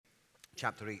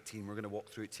chapter 18. We're going to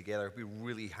walk through it together. It'd be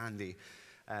really handy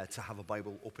to have a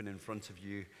Bible open in front of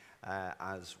you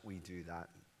as we do that.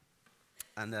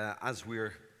 And as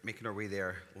we're making our way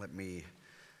there, let me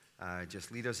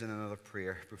just lead us in another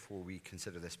prayer before we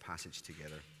consider this passage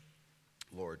together.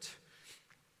 Lord,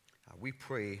 we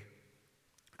pray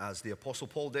as the Apostle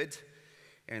Paul did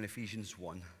in Ephesians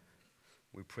 1.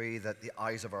 We pray that the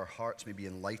eyes of our hearts may be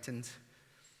enlightened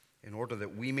in order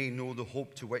that we may know the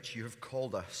hope to which you have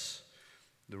called us,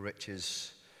 the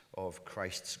riches of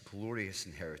Christ's glorious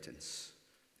inheritance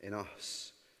in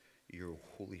us, your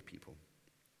holy people.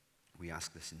 We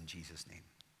ask this in Jesus' name.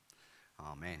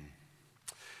 Amen.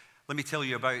 Let me tell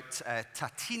you about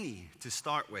Tatini to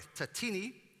start with.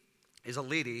 Tatini is a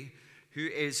lady who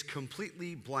is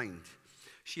completely blind.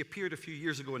 She appeared a few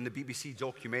years ago in the BBC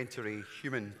documentary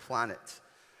Human Planet.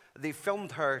 They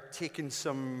filmed her taking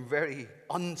some very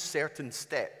uncertain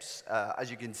steps, as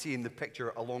you can see in the picture,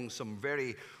 along some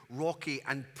very rocky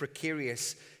and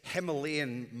precarious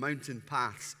Himalayan mountain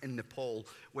paths in Nepal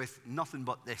with nothing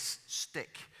but this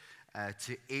stick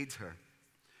to aid her.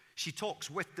 She talks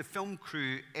with the film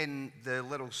crew in the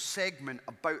little segment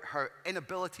about her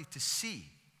inability to see.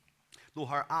 Though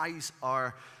her eyes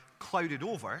are clouded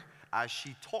over, as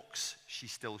she talks, she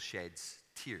still sheds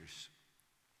tears.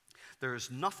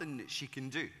 There's nothing that she can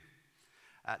do.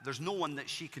 There's no one that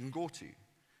she can go to.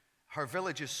 Her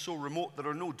village is so remote, there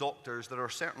are no doctors, there are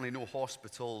certainly no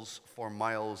hospitals for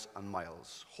miles and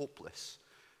miles. Hopeless,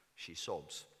 she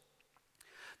sobs.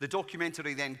 The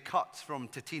documentary then cuts from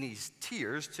Tatini's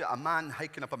tears to a man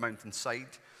hiking up a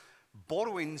mountainside,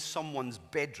 borrowing someone's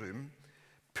bedroom,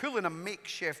 pulling a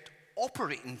makeshift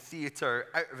operating theater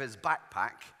out of his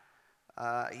backpack.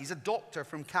 He's a doctor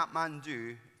from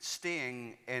Kathmandu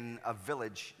staying in a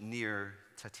village near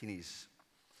Tatini's.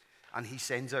 And he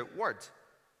sends out word.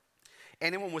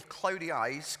 Anyone with cloudy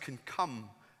eyes can come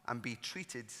and be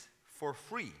treated for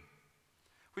free.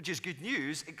 Which is good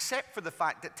news, except for the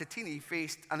fact that Tatini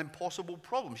faced an impossible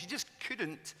problem. She just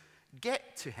couldn't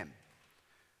get to him.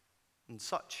 And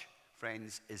such,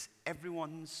 friends, is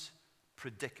everyone's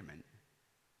predicament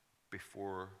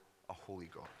before a holy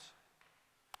God.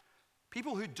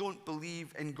 People who don't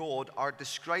believe in God are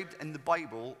described in the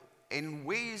Bible in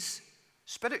ways,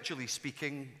 spiritually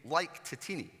speaking, like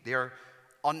Tatini. They're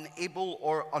unable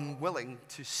or unwilling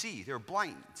to see. They're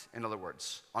blind, in other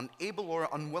words. Unable or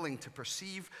unwilling to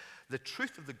perceive the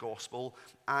truth of the gospel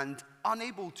and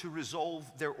unable to resolve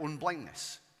their own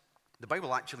blindness. The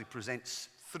Bible actually presents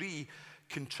three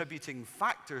contributing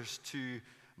factors to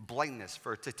blindness.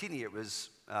 For Tatini, it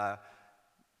was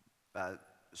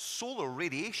solar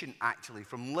radiation, actually,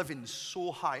 from living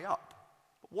so high up.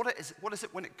 But what is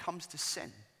it when it comes to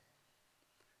sin?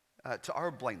 To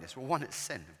our blindness? Well, one, it's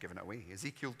sin. I've given it away.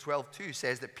 Ezekiel 12:2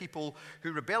 says that people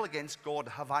who rebel against God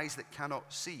have eyes that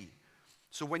cannot see.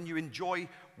 So when you enjoy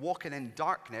walking in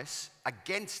darkness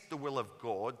against the will of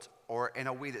God, or in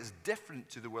a way that's different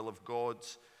to the will of God,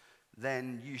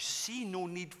 then you see no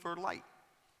need for light.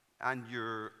 And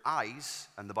your eyes,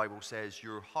 and the Bible says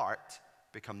your heart,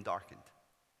 become darkened.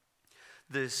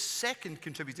 The second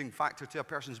contributing factor to a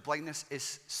person's blindness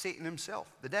is Satan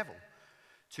himself, the devil.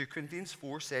 2 Corinthians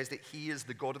 4 says that he is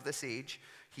the god of this age.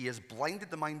 He has blinded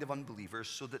the mind of unbelievers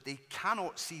so that they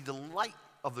cannot see the light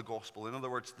of the gospel. In other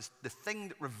words, the thing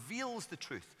that reveals the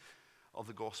truth of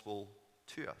the gospel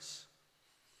to us.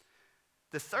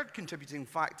 The third contributing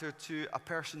factor to a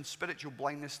person's spiritual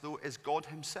blindness, though, is God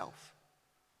himself.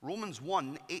 Romans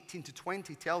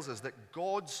 1:18-20 tells us that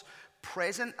God's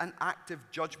present and active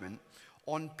judgment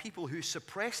on people who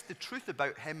suppress the truth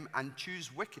about him and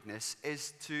choose wickedness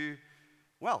is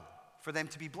for them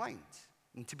to be blind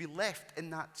and to be left in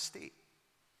that state.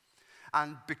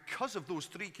 And because of those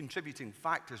three contributing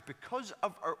factors, because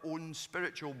of our own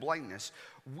spiritual blindness,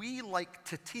 we, like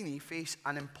Tatini, face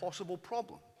an impossible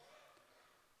problem.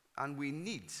 And we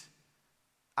need,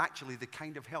 actually, the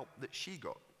kind of help that she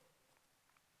got.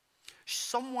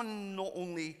 Someone not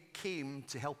only came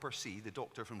to help her see, the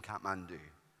doctor from Kathmandu,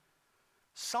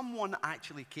 someone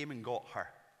actually came and got her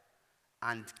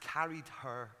and carried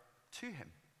her to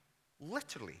him.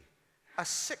 Literally, a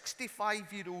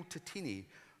 65-year-old Tatini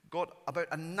got about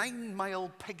a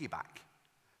 9-mile piggyback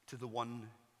to the one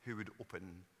who would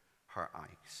open her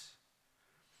eyes.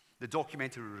 The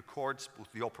documentary records both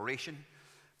the operation,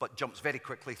 but jumps very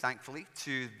quickly, thankfully,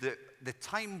 to the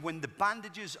time when the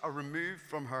bandages are removed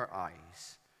from her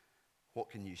eyes. What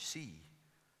can you see?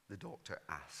 The doctor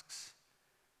asks.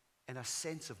 In a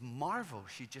sense of marvel,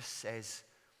 she just says,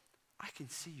 I can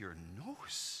see your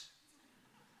nose.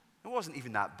 It wasn't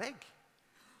even that big.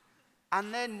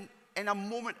 And then, in a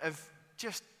moment of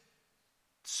just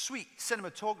sweet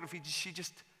cinematography. She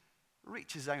just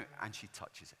reaches out and she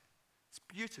touches it. It's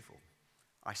beautiful.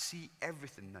 I see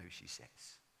everything now, she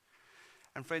says.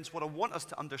 And friends, what I want us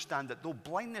to understand, that though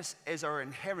blindness is our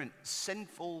inherent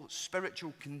sinful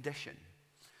spiritual condition,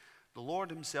 the Lord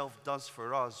himself does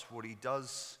for us what he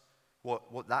does,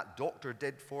 what that doctor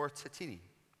did for Tatini.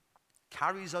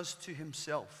 Carries us to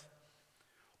himself.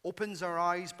 Opens our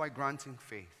eyes by granting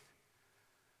faith.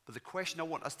 But the question I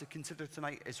want us to consider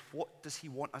tonight is, what does he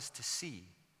want us to see?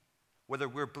 Whether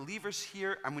we're believers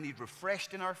here and we need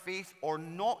refreshed in our faith, or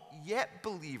not yet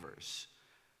believers,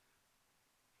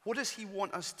 what does he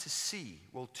want us to see?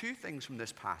 Well, two things from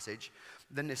this passage: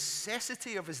 the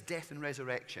necessity of his death and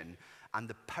resurrection, and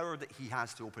the power that he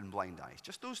has to open blind eyes.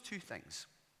 Just those two things.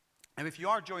 And if you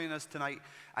are joining us tonight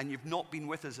and you've not been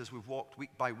with us as we've walked week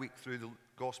by week through the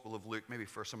Gospel of Luke, maybe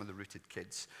for some of the rooted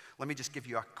kids, let me just give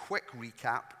you a quick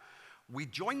recap. We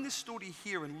joined this story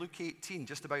here in Luke 18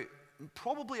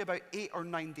 probably about 8 or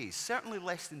 9 days, certainly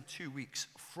less than 2 weeks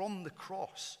from the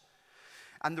cross.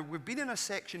 And we've been in a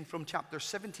section from chapter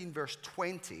 17, verse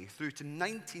 20, through to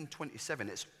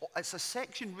 19:27. It's a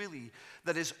section really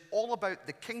that is all about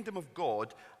the kingdom of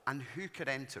God and who could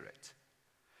enter it.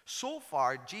 So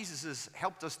far, Jesus has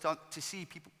helped us to see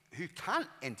people who can't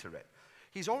enter it.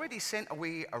 He's already sent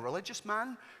away a religious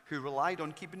man who relied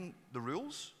on keeping the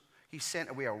rules. He sent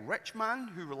away a rich man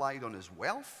who relied on his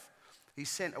wealth. He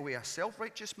sent away a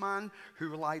self-righteous man who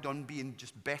relied on being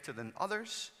just better than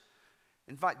others.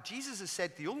 In fact, Jesus has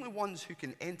said the only ones who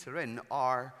can enter in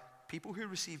are people who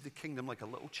receive the kingdom like a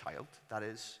little child, that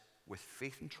is, with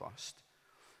faith and trust,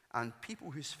 and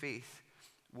people whose faith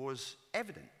was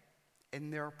evident in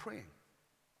their praying.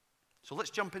 So let's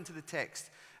jump into the text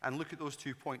and look at those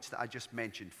 2 points that I just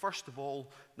mentioned. First of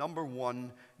all, number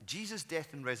one, Jesus'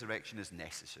 death and resurrection is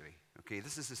necessary. Okay,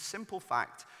 this is a simple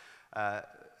fact,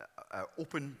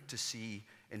 open to see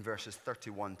in verses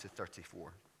 31 to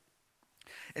 34.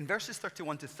 In verses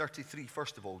 31 to 33,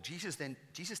 first of all, Jesus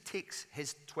takes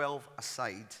his 12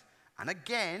 aside and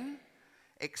again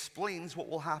explains what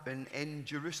will happen in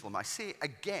Jerusalem. I say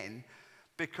again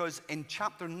because in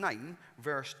chapter 9,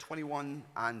 verse 21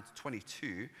 and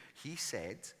 22, he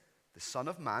said, "The Son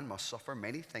of Man must suffer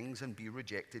many things and be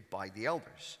rejected by the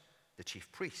elders, the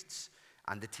chief priests,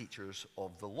 and the teachers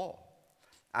of the law.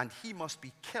 And he must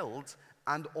be killed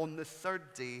and on the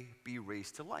third day be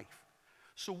raised to life."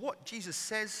 So what Jesus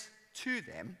says to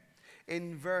them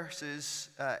in verses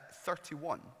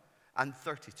 31 and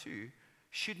 32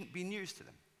 shouldn't be news to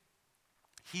them.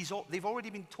 They've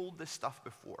already been told this stuff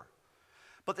before.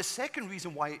 But the second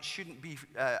reason why it shouldn't be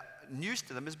news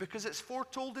to them is because it's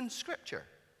foretold in Scripture.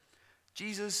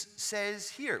 Jesus says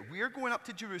here, "We are going up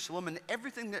to Jerusalem, and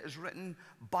everything that is written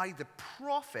by the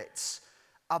prophets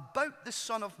about the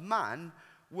Son of Man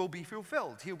will be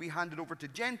fulfilled. He'll be handed over to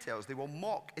Gentiles. They will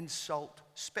mock, insult,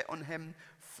 spit on him,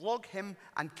 flog him,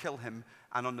 and kill him.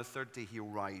 And on the third day, he'll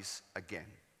rise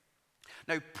again."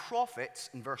 Now, prophets,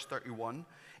 in verse 31,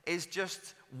 is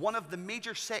just one of the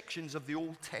major sections of the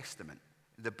Old Testament,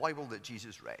 the Bible that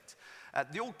Jesus read.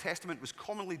 The Old Testament was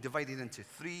commonly divided into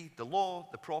three: the law,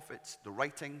 the prophets, the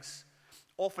writings.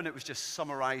 Often it was just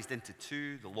summarized into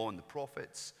two: the law and the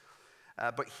prophets.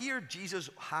 But here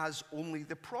Jesus has only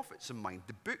the prophets in mind,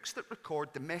 the books that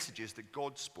record the messages that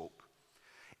God spoke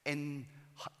in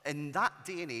that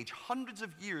day and age, hundreds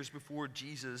of years before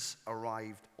Jesus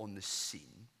arrived on the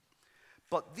scene.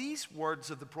 But these words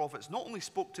of the prophets not only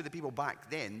spoke to the people back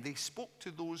then, they spoke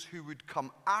to those who would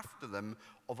come after them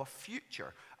of a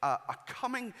future, a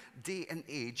coming day and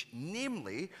age,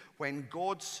 namely when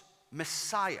God's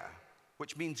Messiah,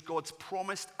 which means God's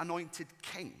promised anointed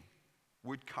king,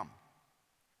 would come.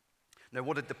 Now,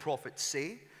 what did the prophets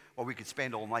say? Well, we could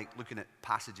spend all night looking at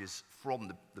passages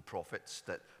from the prophets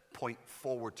that point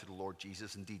forward to the Lord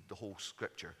Jesus. Indeed, the whole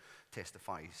Scripture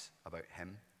testifies about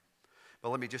him. But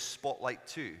let me just spotlight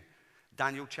two.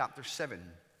 Daniel chapter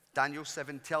 7. Daniel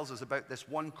 7 tells us about this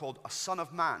one called a Son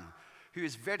of Man, who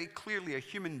is very clearly a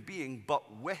human being, but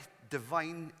with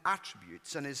divine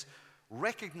attributes, and is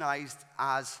recognized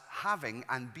as having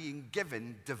and being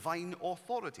given divine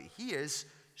authority. He is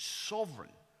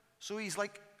sovereign. So he's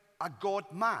like a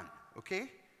God-man,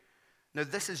 okay? Now,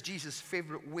 this is Jesus'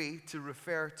 favorite way to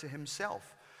refer to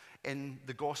himself in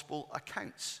the gospel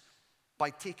accounts.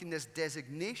 By taking this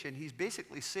designation, he's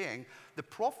basically saying the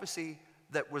prophecy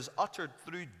that was uttered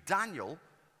through Daniel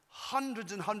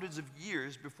hundreds and hundreds of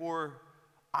years before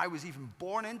I was even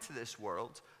born into this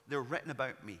world, they're written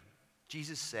about me.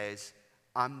 Jesus says,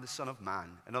 "I'm the Son of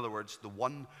Man." In other words, the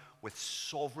one with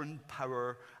sovereign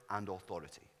power and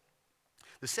authority.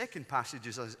 The second passage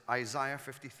is Isaiah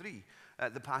 53.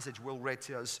 the passage Will read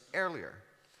to us earlier.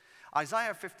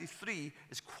 Isaiah 53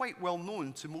 is quite well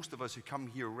known to most of us who come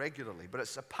here regularly, but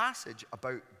it's a passage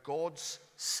about God's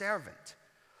servant.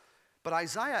 But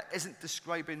Isaiah isn't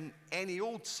describing any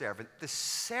old servant. The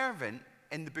servant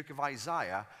in the book of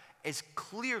Isaiah is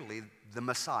clearly the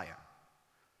Messiah.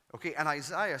 Okay, and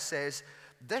Isaiah says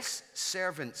this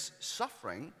servant's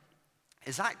suffering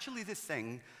is actually the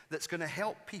thing that's going to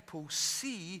help people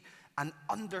see and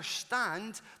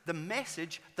understand the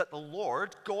message that the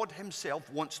Lord, God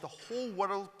himself, wants the whole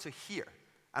world to hear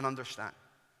and understand.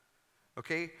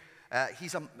 Okay?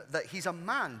 He's a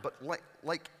man, but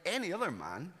like any other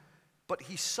man, but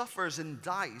he suffers and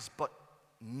dies, but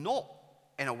not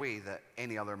in a way that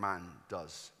any other man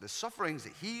does. The sufferings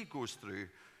that he goes through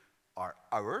are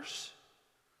ours.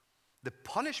 The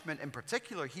punishment in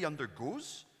particular he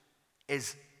undergoes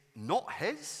is not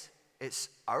his, it's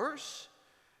ours.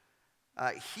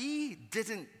 He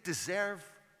didn't deserve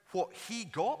what he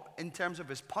got in terms of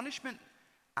his punishment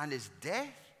and his death.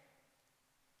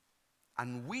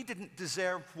 And we didn't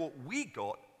deserve what we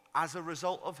got as a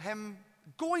result of him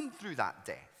going through that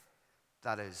death.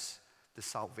 That is the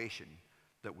salvation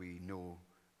that we know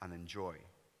and enjoy.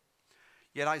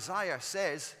 Yet Isaiah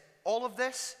says all of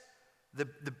this,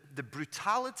 the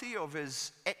brutality of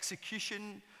his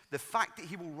execution, the fact that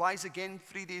he will rise again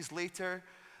 3 days later,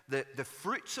 the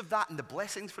fruits of that and the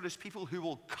blessings for his people who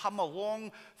will come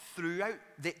along throughout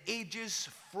the ages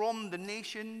from the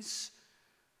nations,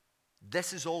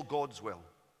 this is all God's will.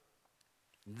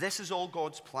 This is all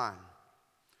God's plan.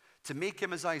 To make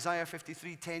him, as Isaiah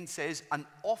 53:10 says, an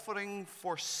offering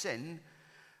for sin,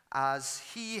 as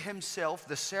he himself,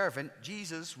 the servant,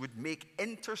 Jesus, would make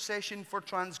intercession for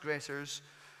transgressors,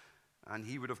 and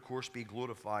he would, of course, be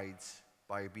glorified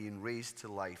by being raised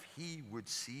to life. He would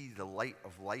see the light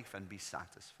of life and be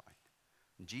satisfied.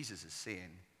 And Jesus is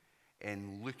saying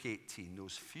in Luke 18,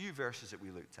 those few verses that we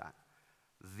looked at,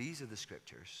 these are the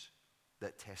scriptures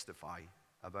that testify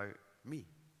about me.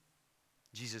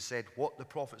 Jesus said what the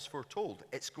prophets foretold.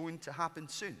 It's going to happen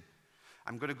soon.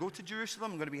 I'm going to go to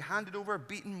Jerusalem. I'm going to be handed over,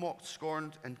 beaten, mocked,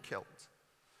 scorned, and killed.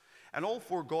 And all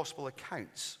four gospel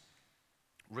accounts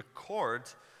record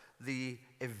the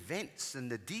events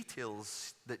and the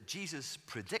details that Jesus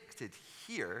predicted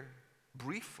here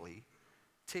briefly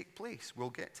take place. We'll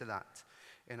get to that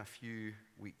in a few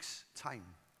weeks' time.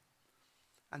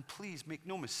 And please make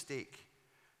no mistake,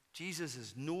 Jesus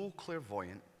is no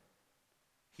clairvoyant.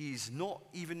 He's not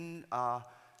even a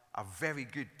very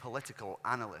good political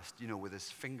analyst, with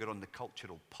his finger on the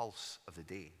cultural pulse of the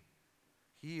day.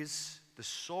 He is the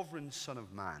sovereign Son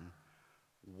of Man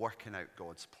working out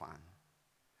God's plan.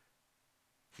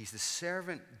 He's the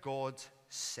servant God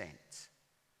sent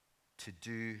to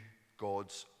do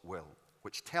God's will,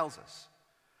 which tells us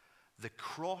the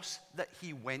cross that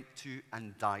he went to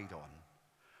and died on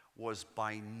was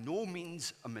by no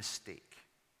means a mistake.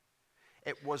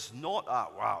 It was not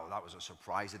wow, that was a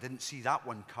surprise. I didn't see that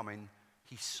one coming.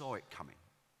 He saw it coming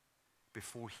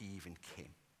before he even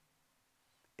came.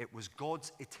 It was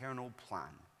God's eternal plan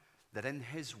that in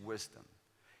his wisdom,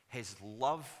 his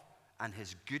love and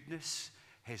his goodness,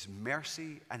 his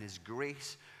mercy and his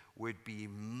grace would be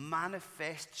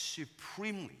manifest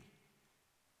supremely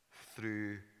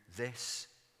through this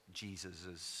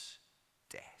Jesus'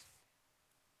 death.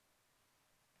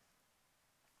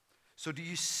 So do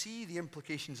you see the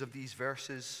implications of these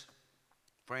verses,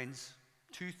 friends?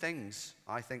 Two things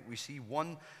I think we see.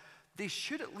 One, they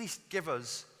should at least give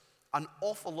us an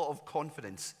awful lot of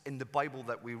confidence in the Bible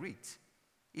that we read.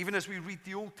 Even as we read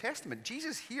the Old Testament,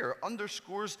 Jesus here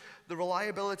underscores the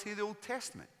reliability of the Old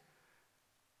Testament.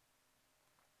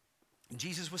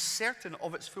 Jesus was certain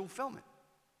of its fulfillment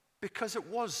because it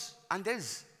was and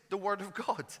is the Word of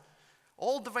God.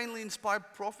 All divinely inspired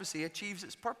prophecy achieves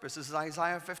its purpose, as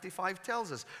Isaiah 55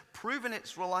 tells us, proving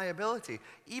its reliability,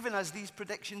 even as these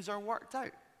predictions are worked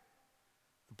out.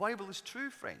 The Bible is true,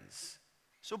 friends,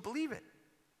 so believe it.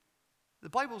 The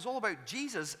Bible is all about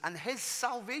Jesus and his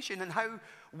salvation and how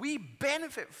we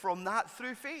benefit from that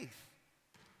through faith.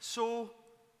 So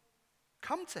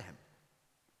come to him.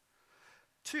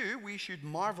 Two, we should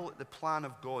marvel at the plan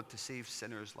of God to save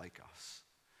sinners like us.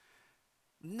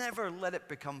 Never let it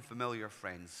become familiar,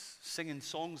 friends, singing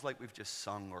songs like we've just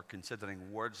sung or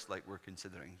considering words like we're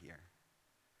considering here.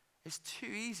 It's too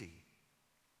easy.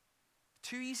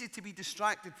 Too easy to be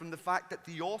distracted from the fact that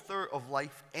the author of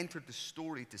life entered the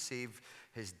story to save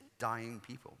his dying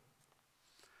people.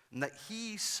 And that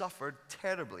he suffered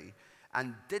terribly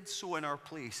and did so in our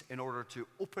place in order to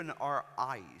open our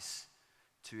eyes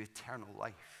to eternal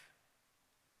life.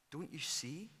 Don't you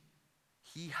see?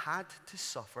 He had to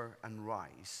suffer and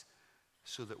rise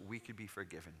so that we could be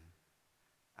forgiven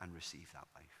and receive that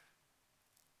life.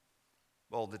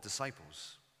 Well, the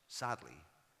disciples, sadly,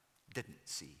 didn't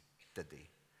see, did they?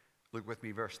 Look with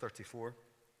me, verse 34.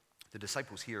 The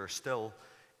disciples here are still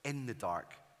in the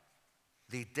dark.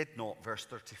 They did not, verse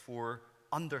 34,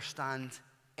 understand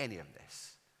any of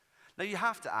this. Now you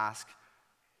have to ask,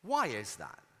 why is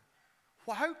that?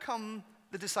 Well, how come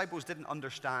the disciples didn't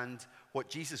understand what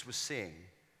Jesus was saying?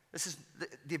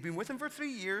 They've been with him for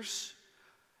 3 years.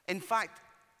 In fact,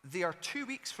 they are 2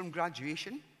 weeks from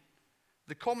graduation.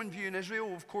 The common view in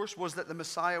Israel, of course, was that the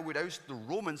Messiah would oust the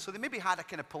Romans. So they maybe had a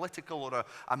kind of political or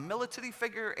a military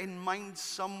figure in mind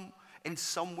in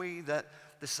some way, that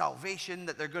the salvation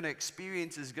that they're going to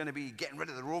experience is going to be getting rid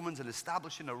of the Romans and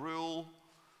establishing a rule.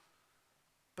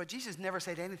 But Jesus never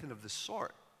said anything of the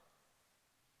sort.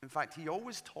 In fact, he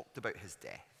always talked about his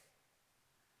death.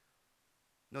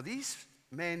 Now, these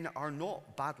men are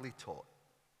not badly taught.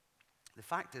 The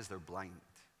fact is they're blind.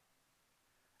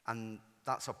 And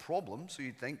that's a problem, so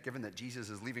you'd think, given that Jesus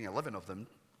is leaving 11 of them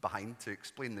behind to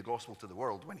explain the gospel to the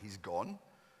world when he's gone.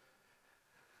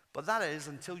 But that is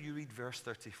until you read verse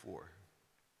 34.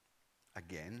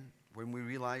 Again, when we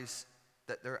realize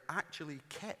that they're actually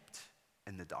kept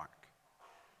in the dark.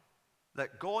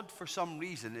 That God, for some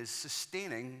reason, is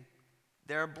sustaining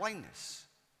their blindness.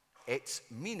 Its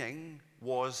meaning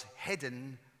was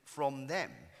hidden from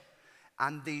them.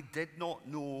 And they did not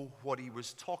know what he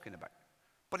was talking about.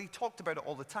 But he talked about it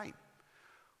all the time,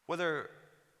 whether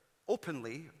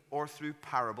openly or through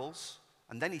parables.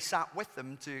 And then he sat with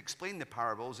them to explain the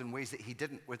parables in ways that he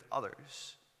didn't with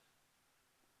others.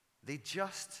 They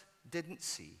just didn't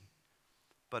see,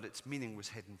 but its meaning was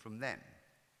hidden from them.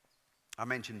 I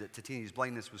mentioned that Titini's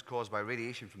blindness was caused by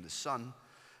radiation from the sun,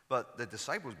 but the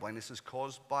disciples' blindness is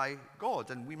caused by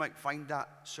God, and we might find that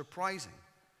surprising.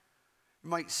 You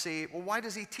might say, well, why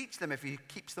does he teach them if he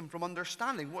keeps them from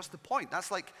understanding? What's the point?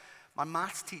 That's like my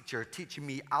maths teacher teaching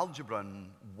me algebra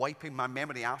and wiping my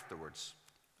memory afterwards.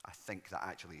 I think that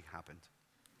actually happened.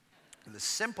 And the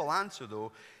simple answer,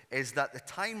 though, is that the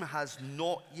time has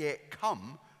not yet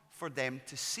come for them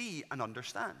to see and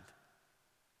understand.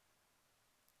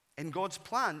 In God's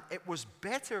plan, it was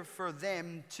better for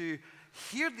them to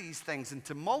hear these things and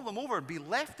to mull them over and be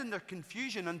left in their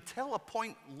confusion until a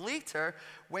point later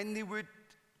when they would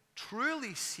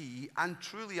truly see and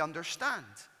truly understand.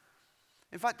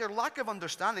 In fact, their lack of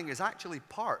understanding is actually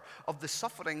part of the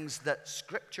sufferings that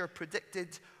Scripture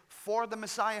predicted for the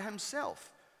Messiah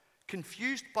himself,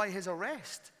 confused by his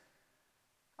arrest,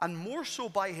 and more so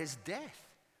by his death.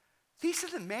 These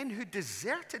are the men who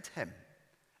deserted him,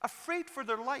 afraid for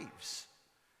their lives,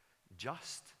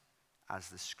 just as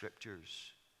the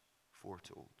Scriptures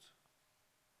foretold.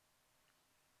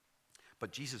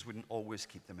 But Jesus wouldn't always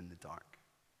keep them in the dark.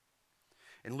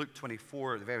 In Luke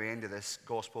 24, at the very end of this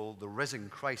gospel, the risen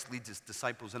Christ leads his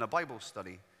disciples in a Bible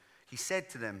study. He said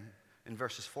to them in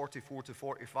verses 44 to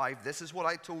 45, "This is what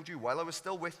I told you while I was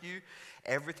still with you.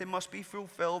 Everything must be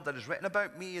fulfilled that is written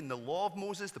about me in the law of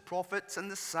Moses, the prophets,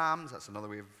 and the Psalms." That's another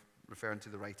way of referring to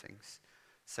the writings.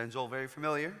 Sounds all very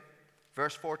familiar.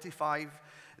 Verse 45,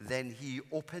 "Then he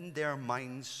opened their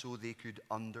minds so they could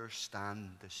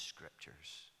understand the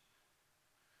Scriptures."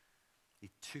 He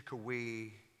took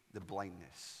away the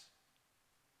blindness.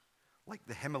 Like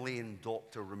the Himalayan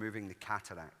doctor removing the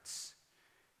cataracts,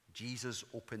 Jesus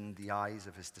opened the eyes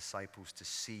of his disciples to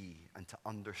see and to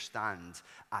understand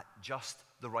at just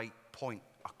the right point,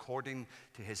 according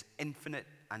to his infinite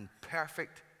and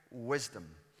perfect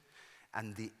wisdom.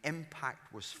 And the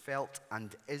impact was felt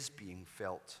and is being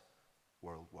felt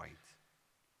worldwide.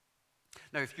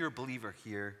 Now, if you're a believer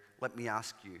here, let me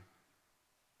ask you,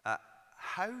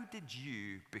 how did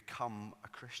you become a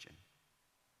Christian?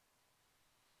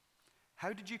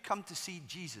 How did you come to see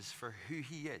Jesus for who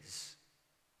he is?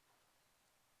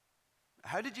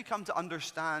 How did you come to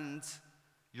understand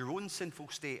your own sinful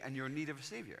state and your need of a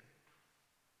Savior?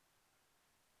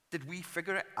 Did we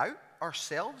figure it out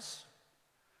ourselves?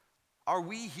 Are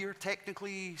we here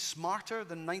technically smarter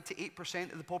than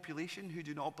 98% of the population who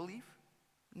do not believe?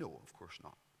 No, of course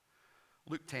not.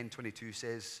 Luke 10:22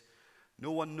 says,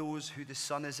 "No one knows who the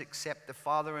Son is except the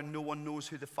Father, and no one knows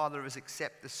who the Father is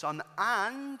except the Son,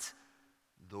 and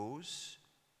those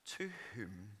to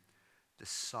whom the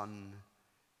Son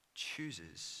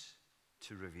chooses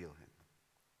to reveal him."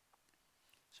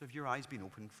 So have your eyes been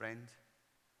opened, friend?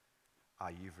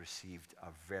 You've received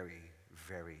a very,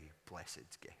 very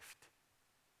blessed gift.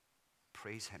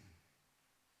 Praise him.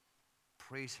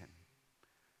 Praise him.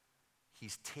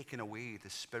 He's taken away the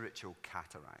spiritual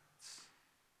cataracts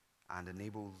and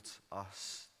enabled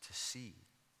us to see.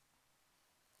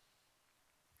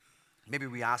 Maybe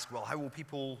we ask, well, how will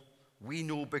people we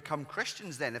know become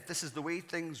Christians then? If this is the way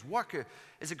things work,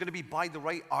 is it going to be by the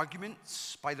right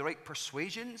arguments, by the right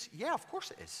persuasions? Yeah, of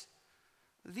course it is.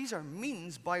 These are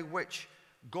means by which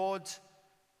God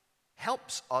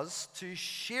helps us to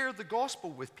share the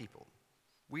gospel with people.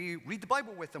 We read the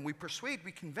Bible with them, we persuade,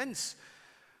 we convince.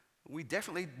 We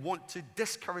definitely want to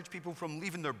discourage people from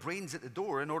leaving their brains at the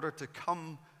door in order to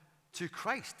come to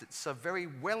Christ.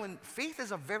 Faith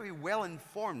is a very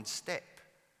well-informed step.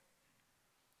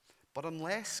 But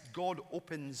unless God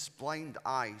opens blind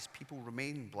eyes, people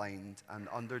remain blind and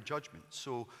under judgment.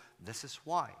 So this is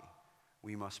why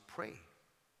we must pray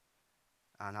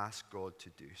and ask God to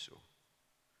do so,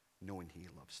 knowing He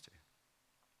loves to.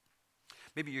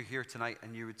 Maybe you're here tonight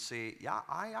and you would say, yeah,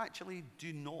 I actually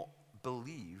do not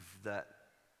believe that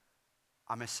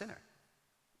I'm a sinner.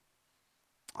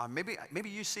 Maybe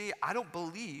you say, I don't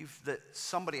believe that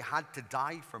somebody had to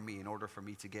die for me in order for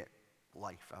me to get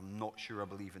life. I'm not sure I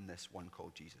believe in this one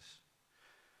called Jesus.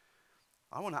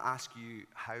 I want to ask you,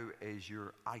 how is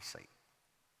your eyesight?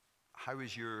 How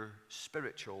is your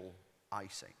spiritual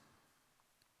eyesight?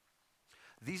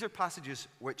 These are passages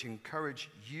which encourage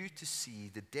you to see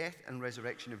the death and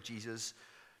resurrection of Jesus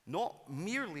not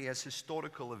merely as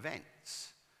historical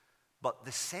events, but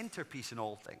the centerpiece in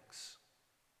all things.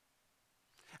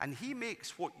 And He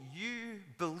makes what you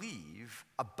believe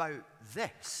about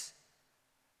this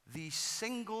the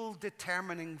single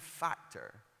determining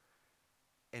factor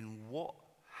in what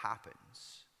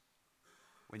happens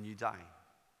when you die.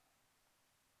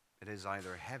 It is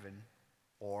either heaven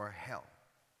or hell,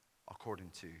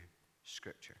 according to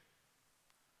Scripture.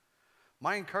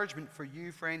 My encouragement for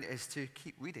you, friend, is to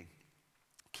keep reading,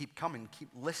 keep coming, keep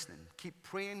listening, keep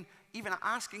praying, even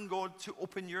asking God to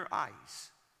open your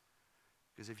eyes.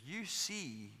 Because if you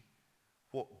see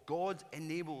what God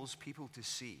enables people to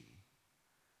see,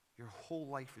 your whole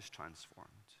life is transformed.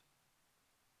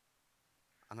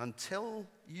 And until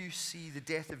you see the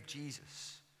death of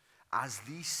Jesus as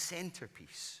the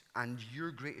centerpiece and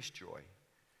your greatest joy,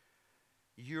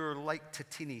 you're like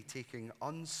Tatini taking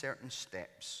uncertain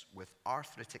steps with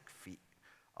arthritic feet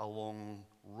along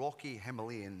rocky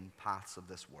Himalayan paths of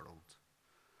this world.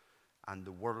 And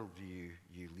the worldview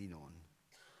you lean on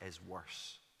is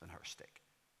worse than her stick.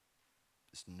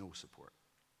 There's no support.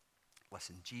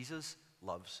 Listen, Jesus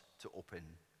loves to open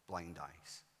blind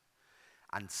eyes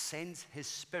and sends His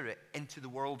Spirit into the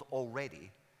world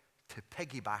already to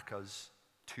piggyback us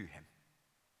to Him.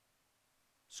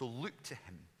 So look to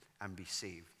Him and be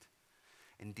saved.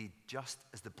 Indeed, just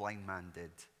as the blind man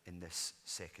did in this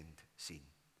second scene.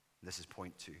 This is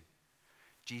point 2.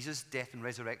 Jesus' death and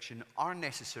resurrection are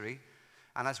necessary.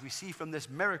 And as we see from this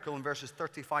miracle in verses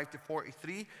 35 to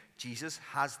 43, Jesus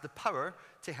has the power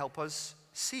to help us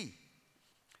see.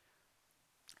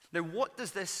 Now, what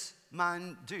does this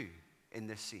man do in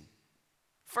this scene?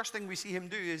 First thing we see him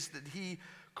do is that he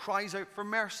cries out for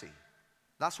mercy.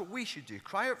 That's what we should do.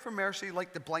 Cry out for mercy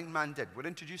like the blind man did. We're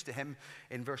introduced to him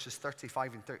in verses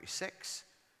 35 and 36.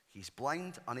 He's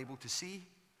blind, unable to see.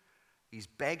 He's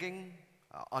begging,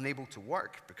 unable to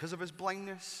work because of his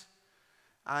blindness.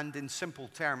 And in simple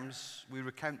terms, we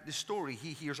recount the story.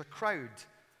 He hears a crowd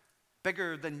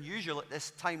bigger than usual at this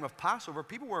time of Passover.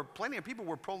 Plenty of people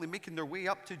were probably making their way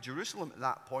up to Jerusalem at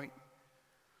that point.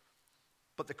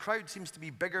 But the crowd seems to be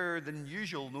bigger than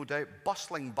usual, no doubt,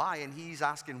 bustling by, and he's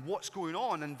asking, what's going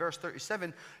on? In verse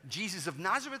 37, Jesus of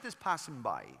Nazareth is passing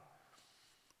by.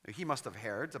 Now, he must have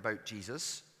heard about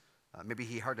Jesus. Maybe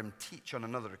he heard him teach on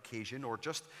another occasion, or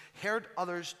just heard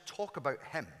others talk about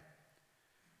him.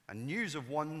 And news of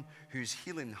one who's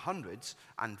healing hundreds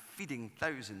and feeding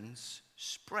thousands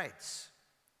spreads.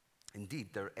 Indeed,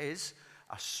 there is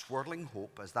a swirling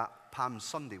hope, as that Palm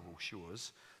Sunday will show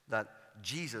us, that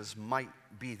Jesus might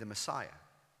be the Messiah.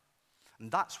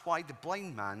 And that's why the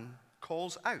blind man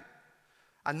calls out.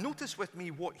 And notice with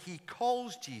me what he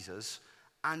calls Jesus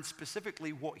and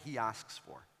specifically what he asks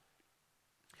for.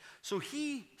 So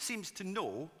he seems to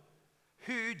know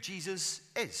who Jesus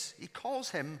is. He calls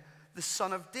him the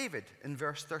Son of David in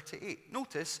verse 38.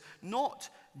 Notice, not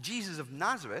Jesus of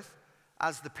Nazareth,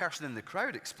 as the person in the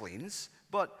crowd explains,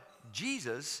 but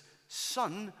Jesus,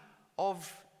 Son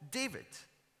of David.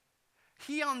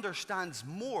 He understands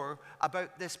more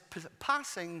about this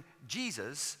passing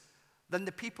Jesus than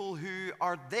the people who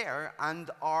are there and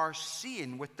are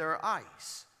seeing with their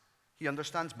eyes. He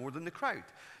understands more than the crowd.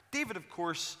 David, of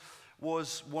course,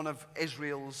 was one of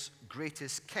Israel's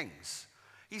greatest kings.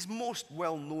 He's most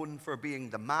well known for being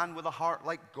the man with a heart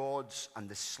like God's and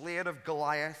the slayer of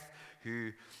Goliath,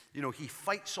 who, he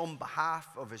fights on behalf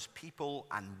of his people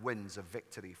and wins a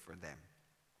victory for them.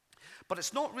 But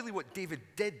it's not really what David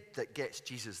did that gets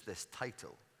Jesus this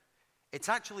title. It's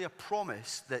actually a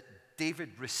promise that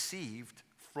David received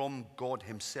from God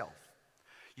himself.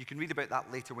 You can read about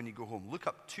that later when you go home. Look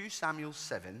up 2 Samuel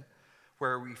 7,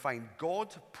 where we find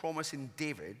God promising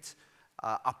David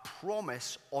a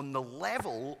promise on the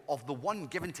level of the one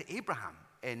given to Abraham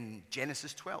in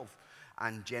Genesis 12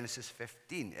 and Genesis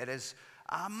 15. It is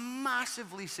a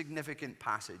massively significant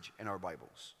passage in our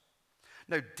Bibles.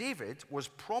 Now, David was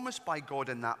promised by God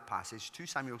in that passage, 2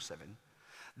 Samuel 7,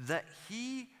 that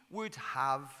he would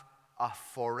have a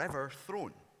forever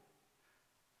throne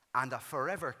and a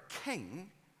forever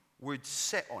king would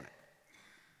sit on it.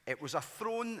 It was a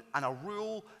throne and a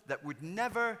rule that would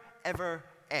never, ever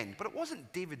end. But it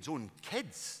wasn't David's own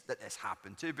kids that this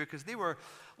happened to, because they were,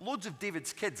 loads of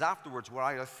David's kids afterwards were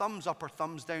either thumbs up or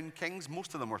thumbs down kings.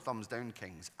 Most of them were thumbs down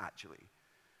kings, actually.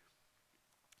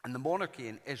 And the monarchy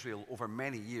in Israel over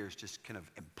many years just kind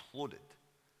of imploded.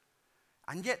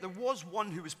 And yet there was one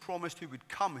who was promised who would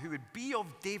come, who would be of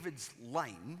David's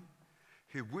line,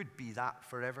 who would be that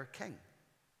forever king.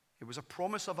 It was a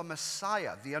promise of a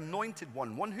Messiah, the anointed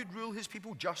one who'd rule his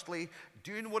people justly,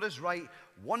 doing what is right,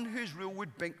 one whose rule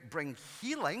would bring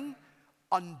healing,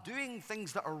 undoing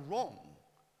things that are wrong.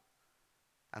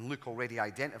 And Luke already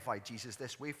identified Jesus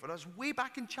this way for us way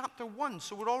back in chapter 1,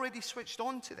 so we're already switched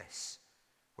on to this.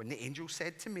 When the angel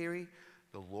said to Mary,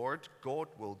 "The Lord God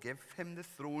will give him the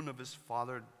throne of his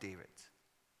father David,"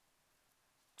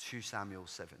 2 Samuel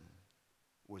 7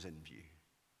 was in view.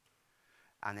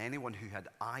 And anyone who had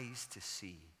eyes to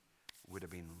see would have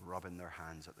been rubbing their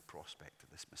hands at the prospect of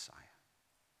this Messiah.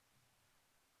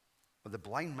 But the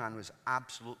blind man was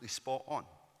absolutely spot on.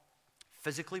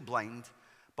 Physically blind,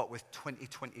 but with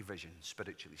 20/20 vision,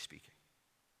 spiritually speaking.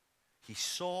 He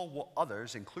saw what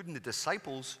others, including the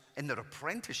disciples in their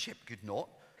apprenticeship, could not,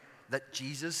 that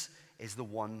Jesus is the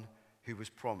one who was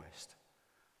promised.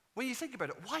 When you think about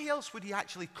it, why else would he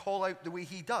actually call out the way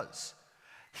he does?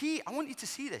 I want you to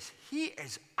see this. He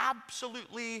is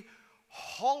absolutely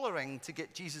hollering to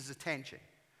get Jesus' attention.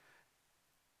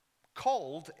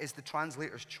 Called is the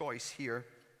translator's choice here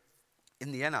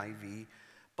in the NIV,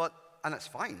 and it's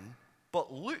fine,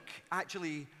 but Luke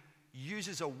actually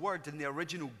uses a word in the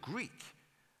original Greek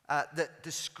that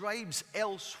describes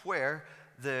elsewhere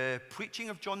the preaching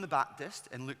of John the Baptist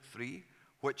in Luke 3,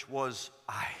 which was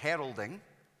a heralding,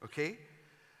 okay?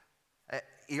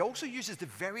 He also uses the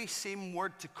very same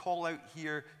word to call out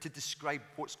here to describe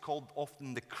what's called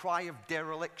often the cry of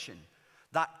dereliction.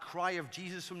 That cry of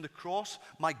Jesus from the cross,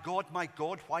 my God,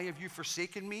 why have you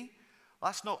forsaken me?"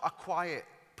 That's not a quiet,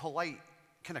 polite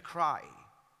kind of cry.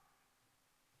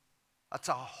 That's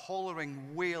a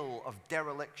hollering wail of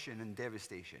dereliction and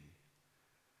devastation.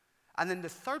 And then the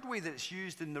third way that it's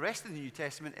used in the rest of the New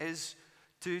Testament is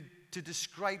to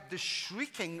describe the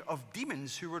shrieking of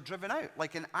demons who were driven out,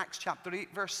 like in Acts chapter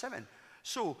 8, verse 7.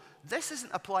 So this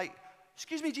isn't a polite,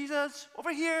 "Excuse me, Jesus,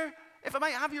 over here, if I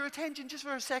might have your attention just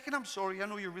for a second, I'm sorry, I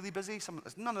know you're really busy."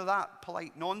 There's none of that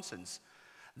polite nonsense.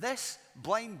 This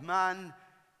blind man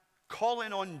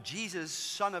calling on Jesus,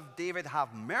 Son of David,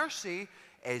 have mercy,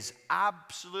 is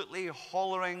absolutely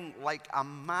hollering like a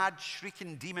mad,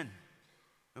 shrieking demon.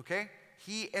 Okay?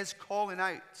 He is calling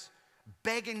out,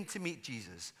 begging to meet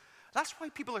Jesus. That's why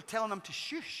people are telling him to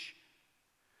shush.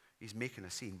 He's making a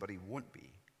scene, but he won't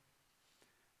be.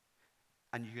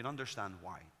 And you can understand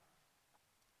why.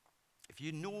 If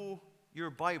you know your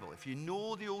Bible, if you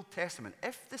know the Old Testament,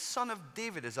 if the Son of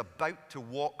David is about to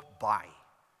walk by,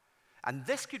 and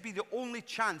this could be the only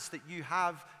chance that you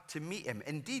have to meet him,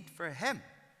 indeed for him,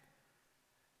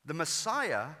 the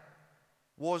Messiah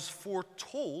was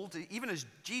foretold, even as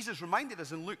Jesus reminded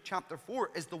us in Luke chapter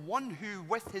 4, is the one who,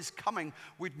 with his coming,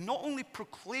 would not only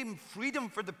proclaim freedom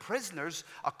for the prisoners,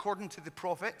 according to the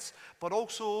prophets, but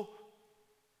also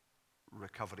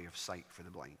recovery of sight for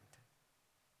the blind.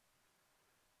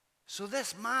 So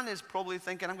this man is probably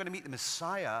thinking, I'm going to meet the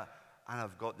Messiah, and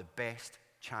I've got the best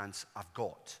chance I've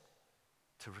got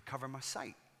to recover my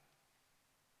sight.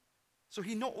 So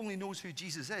he not only knows who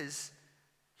Jesus is,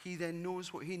 he then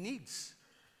knows what he needs.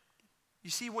 You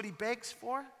see what he begs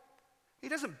for? He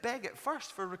doesn't beg at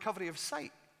first for recovery of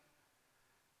sight.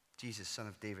 Jesus, Son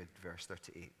of David, verse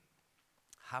 38.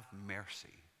 Have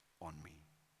mercy on me.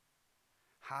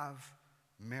 Have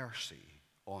mercy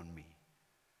on me.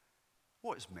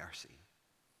 What is mercy?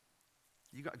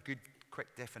 You got a good,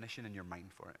 quick definition in your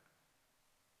mind for it?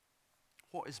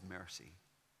 What is mercy?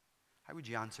 How would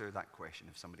you answer that question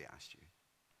if somebody asked you?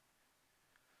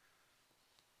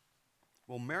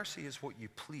 Well, mercy is what you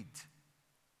plead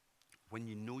when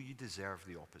you know you deserve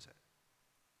the opposite.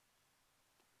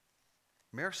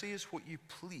 Mercy is what you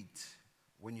plead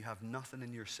when you have nothing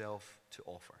in yourself to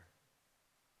offer.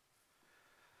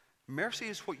 Mercy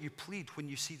is what you plead when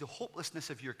you see the hopelessness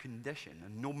of your condition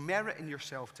and no merit in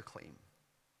yourself to claim.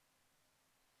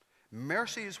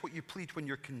 Mercy is what you plead when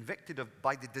you're convicted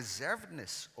by the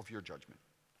deservedness of your judgment.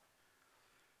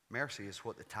 Mercy is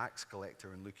what the tax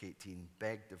collector in Luke 18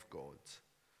 begged of God,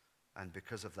 and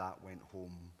because of that went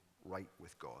home right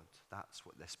with God. That's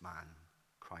what this man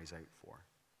cries out for.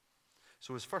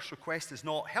 So his first request is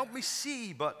not, help me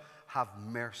see, but have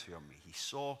mercy on me. He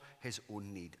saw his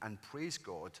own need, and praise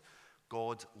God,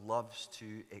 God loves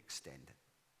to extend it.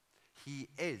 He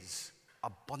is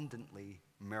abundantly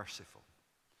merciful.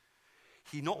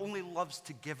 He not only loves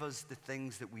to give us the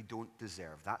things that we don't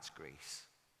deserve, that's grace.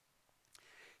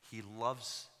 He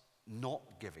loves not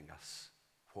giving us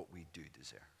what we do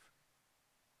deserve.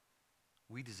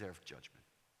 We deserve judgment.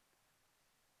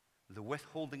 The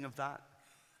withholding of that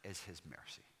is his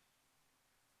mercy.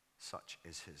 Such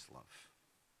is his love.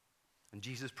 And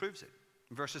Jesus proves it.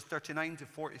 In verses 39 to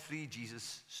 43,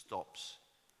 Jesus stops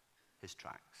his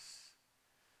tracks.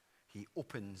 He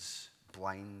opens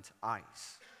blind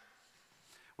eyes.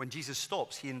 When Jesus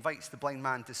stops, he invites the blind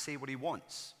man to say what he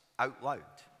wants out loud.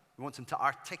 He wants him to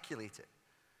articulate it.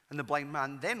 And the blind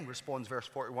man then responds, verse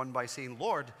 41, by saying,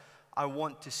 Lord, I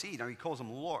want to see. Now he calls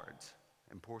him Lord.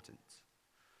 Important.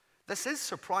 This is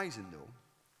surprising, though.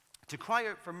 To cry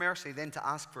out for mercy, then to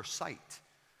ask for sight,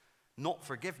 not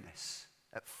forgiveness,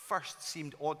 at first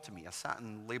seemed odd to me. I sat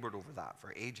and labored over that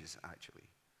for ages, actually.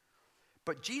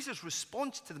 But Jesus'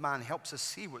 response to the man helps us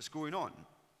see what's going on.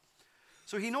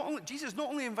 So Jesus not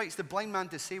only invites the blind man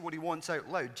to say what he wants out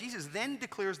loud, Jesus then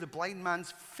declares the blind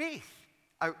man's faith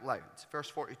out loud. Verse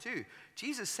 42,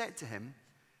 Jesus said to him,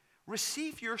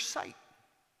 receive your sight.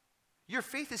 Your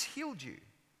faith has healed you.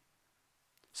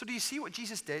 So do you see what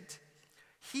Jesus did?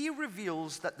 He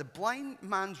reveals that the blind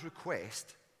man's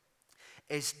request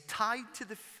is tied to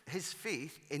his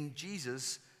faith in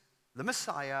Jesus, the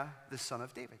Messiah, the Son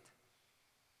of David.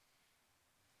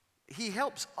 He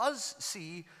helps us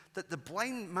see that the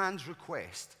blind man's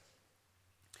request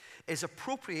is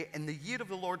appropriate in the year of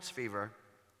the Lord's favor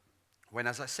when,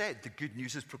 as I said, the good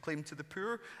news is proclaimed to the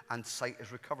poor and sight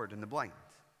is recovered in the blind.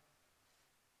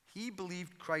 He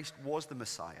believed Christ was the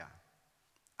Messiah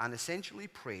and essentially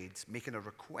prayed, making a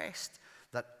request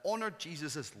that honored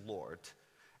Jesus as Lord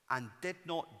and did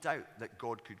not doubt that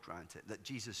God could grant it, that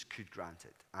Jesus could grant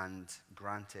it, and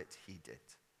grant it he did.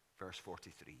 Verse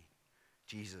 43,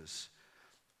 Jesus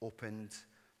opened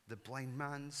the blind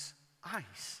man's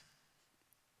eyes.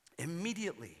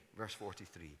 Immediately, verse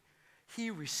 43,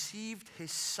 he received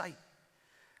his sight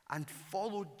and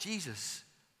followed Jesus,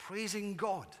 praising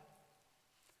God.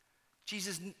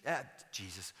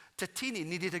 Tatini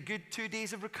needed a good 2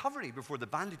 days of recovery before the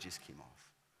bandages came off.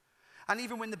 And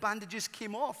even when the bandages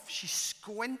came off, she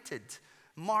squinted,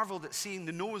 marveled at seeing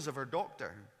the nose of her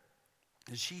doctor,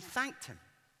 and she thanked him.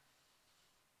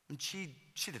 And she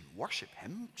didn't worship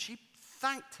him, she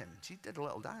thanked him. She did a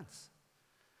little dance.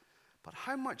 But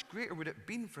how much greater would it have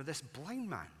been for this blind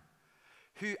man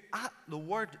who, at the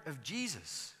word of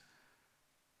Jesus,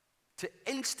 to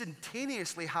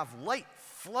instantaneously have light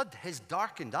flood his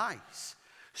darkened eyes,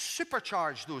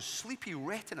 supercharge those sleepy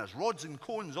retinas, rods and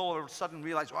cones, all of a sudden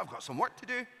realize, oh, I've got some work to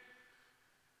do.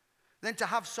 Then to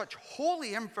have such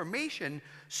holy information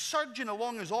surging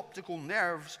along his optical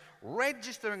nerves,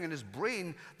 registering in his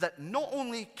brain that not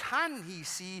only can he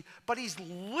see, but he's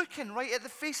looking right at the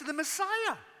face of the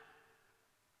Messiah.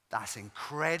 That's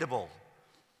incredible.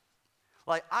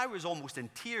 Like, I was almost in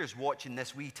tears watching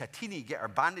this wee Tatini get her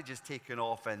bandages taken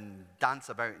off and dance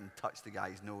about and touch the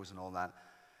guy's nose and all that.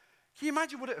 Can you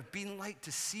imagine what it would have been like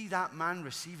to see that man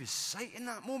receive his sight in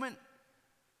that moment?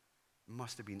 It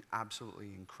must have been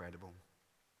absolutely incredible.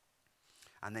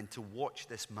 And then to watch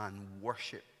this man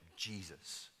worship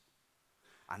Jesus,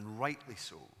 and rightly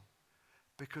so,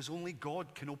 because only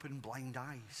God can open blind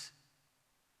eyes.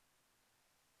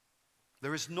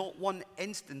 There is not one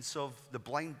instance of the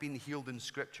blind being healed in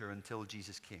Scripture until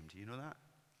Jesus came. Do you know that?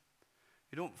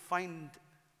 You don't find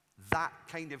that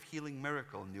kind of healing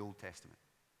miracle in the Old Testament.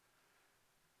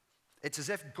 It's as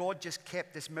if God just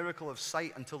kept this miracle of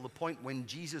sight until the point when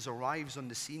Jesus arrives on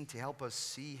the scene to help us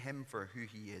see him for who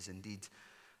he is. Indeed,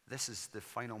 this is the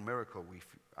final miracle,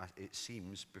 it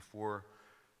seems,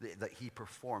 that he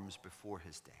performs before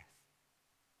his death.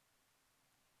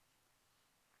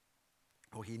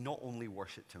 Well, he not only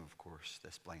worshipped him, of course,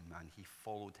 this blind man, he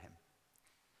followed him,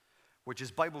 which is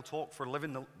Bible talk for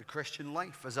living the Christian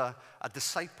life as a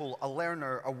disciple, a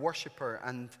learner, a worshiper,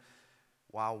 and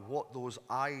wow, what those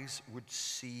eyes would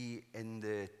see in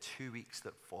the 2 weeks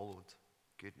that followed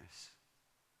goodness.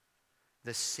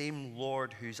 This same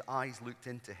Lord whose eyes looked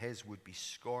into his would be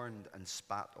scorned and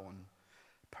spat on,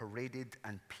 paraded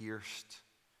and pierced,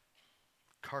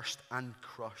 cursed and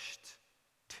crushed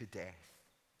to death,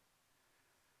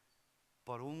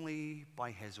 but only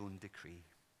by his own decree,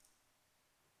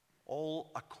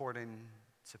 all according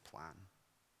to plan.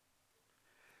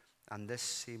 And this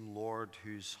same Lord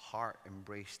whose heart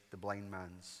embraced the blind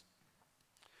man's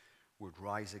would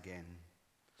rise again,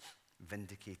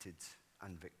 vindicated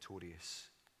and victorious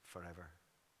forever,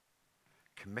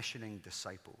 commissioning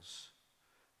disciples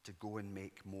to go and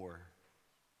make more.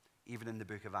 Even in the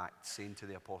book of Acts, saying to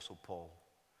the Apostle Paul,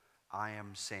 I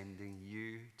am sending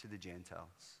you to the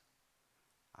Gentiles.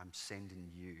 I'm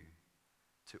sending you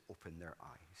to open their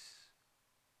eyes.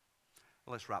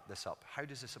 Let's wrap this up. How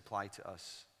does this apply to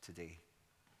us today?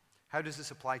 How does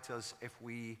this apply to us if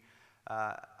we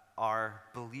are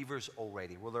believers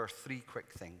already? Well, there are three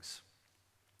quick things.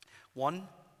 One,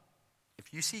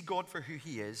 if you see God for who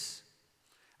he is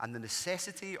and the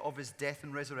necessity of his death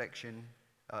and resurrection,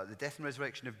 the death and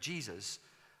resurrection of Jesus,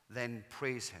 then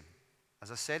praise him.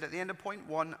 As I said at the end of point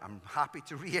one, I'm happy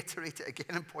to reiterate it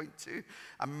again in point two.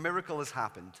 A miracle has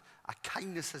happened. A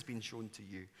kindness has been shown to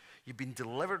you. You've been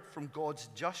delivered from God's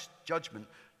just judgment,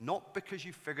 not because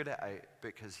you figured it out,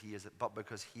 but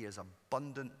because he is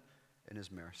abundant in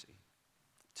his mercy.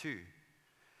 Two,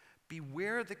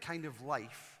 beware the kind of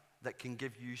life that can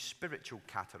give you spiritual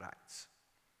cataracts.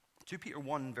 2 Peter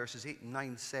 1 verses 8 and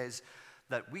 9 says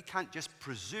that we can't just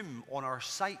presume on our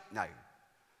sight now.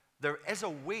 There is a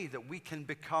way that we can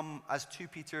become, as 2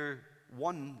 Peter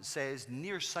 1 says,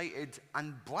 nearsighted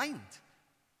and blind.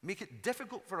 Make it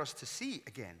difficult for us to see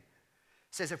again.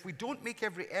 It says if we don't make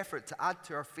every effort to add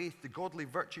to our faith the godly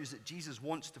virtues that Jesus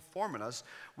wants to form in us,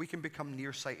 we can become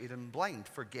nearsighted and blind,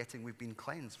 forgetting we've been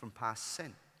cleansed from past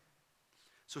sin.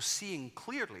 So seeing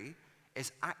clearly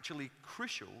is actually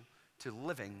crucial to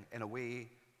living in a way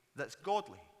that's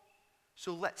godly.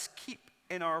 So let's keep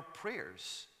in our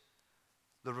prayers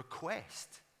the request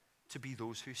to be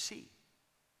those who see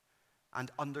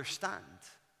and understand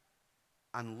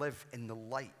and live in the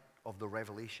light of the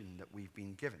revelation that we've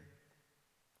been given.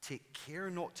 Take care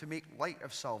not to make light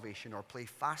of salvation or play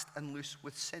fast and loose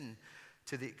with sin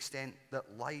to the extent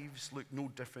that lives look no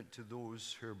different to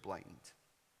those who are blind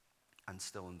and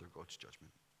still under God's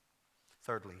judgment.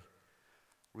 Thirdly,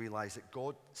 realize that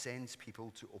God sends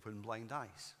people to open blind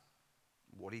eyes.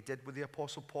 What he did with the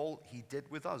Apostle Paul, he did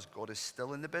with us. God is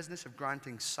still in the business of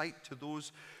granting sight to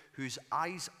those whose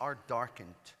eyes are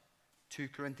darkened. 2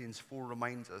 Corinthians 4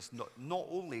 reminds us not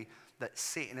only that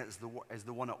Satan is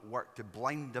the one at work to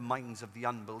blind the minds of the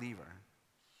unbeliever,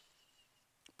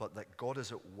 but that God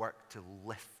is at work to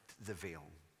lift the veil,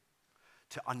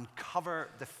 to uncover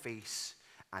the face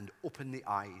and open the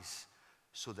eyes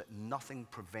so that nothing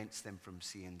prevents them from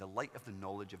seeing the light of the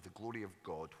knowledge of the glory of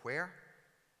God. Where?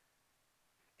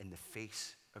 In the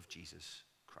face of Jesus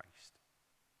Christ.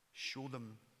 Show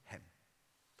them him.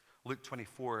 Luke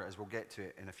 24, as we'll get to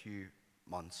it in a few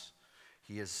months,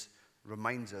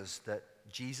 reminds us that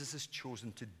Jesus has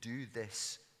chosen to do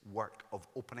this work of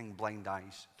opening blind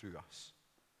eyes through us,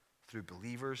 through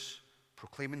believers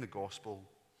proclaiming the gospel,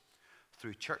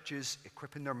 through churches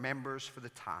equipping their members for the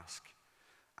task,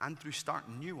 and through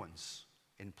starting new ones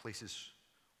in places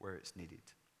where it's needed.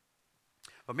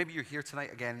 But maybe you're here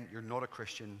tonight again, you're not a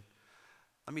Christian.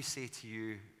 Let me say to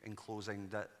you in closing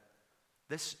that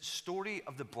this story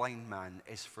of the blind man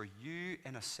is for you,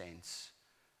 in a sense,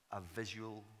 a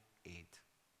visual aid.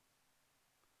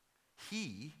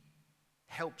 He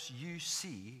helps you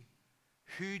see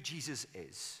who Jesus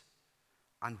is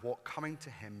and what coming to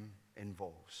him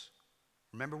involves.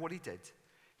 Remember what he did?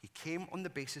 He came on the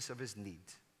basis of his need.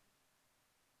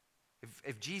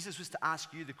 If Jesus was to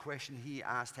ask you the question he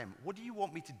asked him, what do you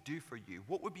want me to do for you?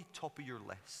 What would be top of your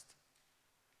list?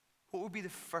 What would be the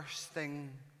first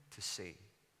thing to say?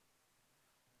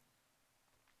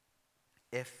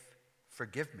 If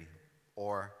forgive me,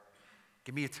 or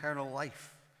give me eternal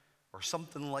life, or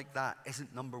something like that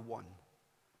isn't number one,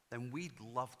 then we'd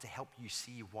love to help you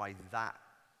see why that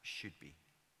should be.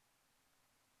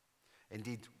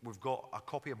 Indeed, we've got a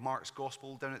copy of Mark's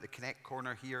Gospel down at the Connect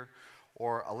corner here,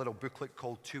 or a little booklet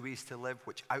called 2 Ways to Live,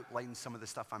 which outlines some of the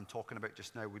stuff I'm talking about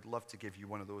just now. We'd love to give you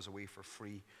one of those away for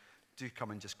free. Do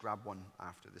come and just grab one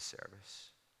after the service.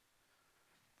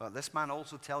 But this man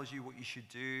also tells you what you should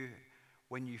do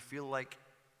when you feel like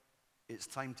it's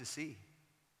time to see.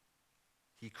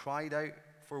 He cried out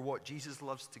for what Jesus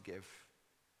loves to give,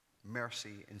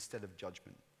 mercy instead of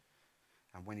judgment.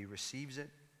 And when he receives it,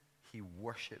 he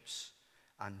worships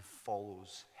and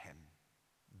follows him.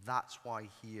 That's why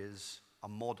he is a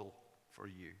model for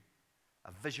you,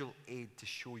 a visual aid to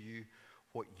show you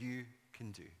what you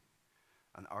can do.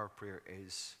 And our prayer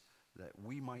is that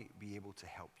we might be able to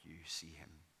help you see him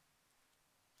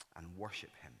and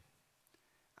worship him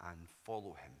and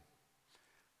follow him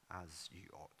as you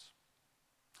ought.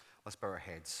 Let's bow our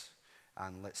heads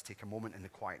and let's take a moment in the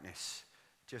quietness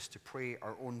just to pray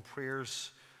our own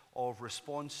prayers of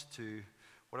response to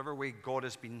whatever way God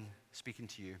has been speaking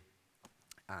to you,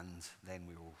 and then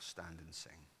we will stand and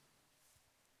sing.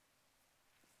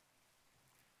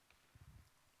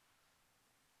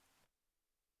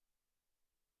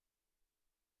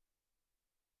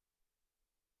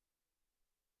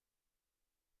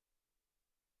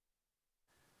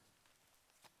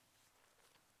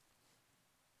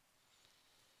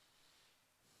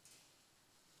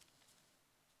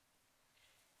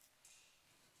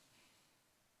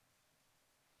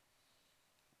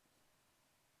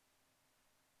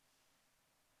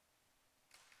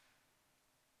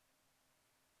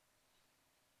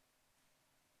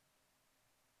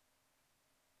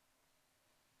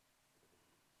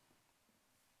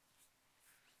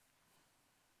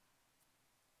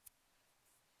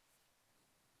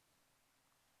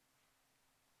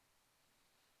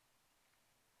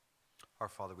 Our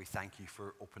Father, we thank you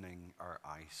for opening our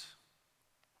eyes,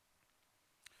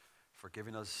 for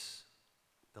giving us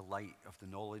the light of the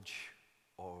knowledge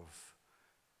of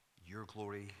your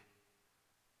glory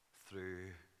through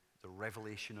the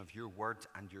revelation of your word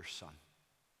and your Son,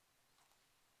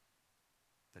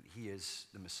 that he is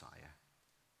the Messiah,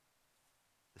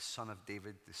 the Son of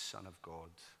David, the Son of God,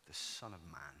 the Son of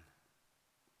Man,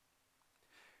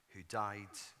 who died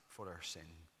for our sin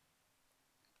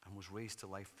and was raised to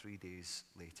life 3 days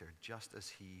later, just as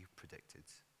he predicted,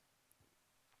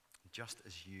 just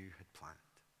as you had planned,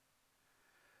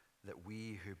 that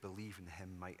we who believe in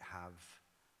him might have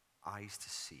eyes to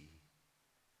see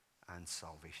and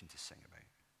salvation to sing about.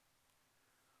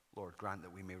 Lord, grant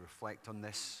that we may reflect on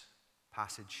this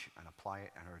passage and apply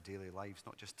it in our daily lives,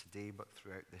 not just today, but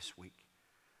throughout this week,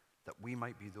 that we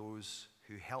might be those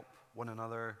who help one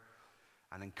another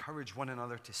and encourage one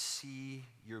another to see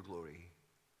your glory,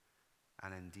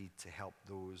 and indeed to help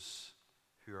those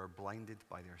who are blinded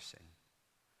by their sin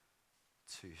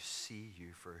to see you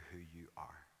for who you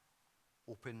are.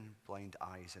 Open blind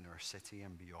eyes in our city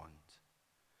and beyond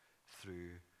through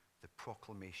the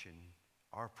proclamation,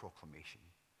 our proclamation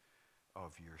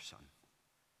of your Son.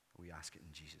 We ask it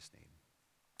in Jesus' name.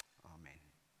 Amen.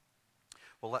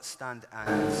 Well, let's stand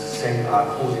and sing our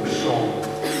closing song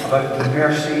about the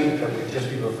mercy that we've just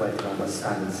been reflecting on. Let's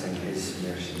stand and sing his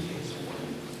mercy is.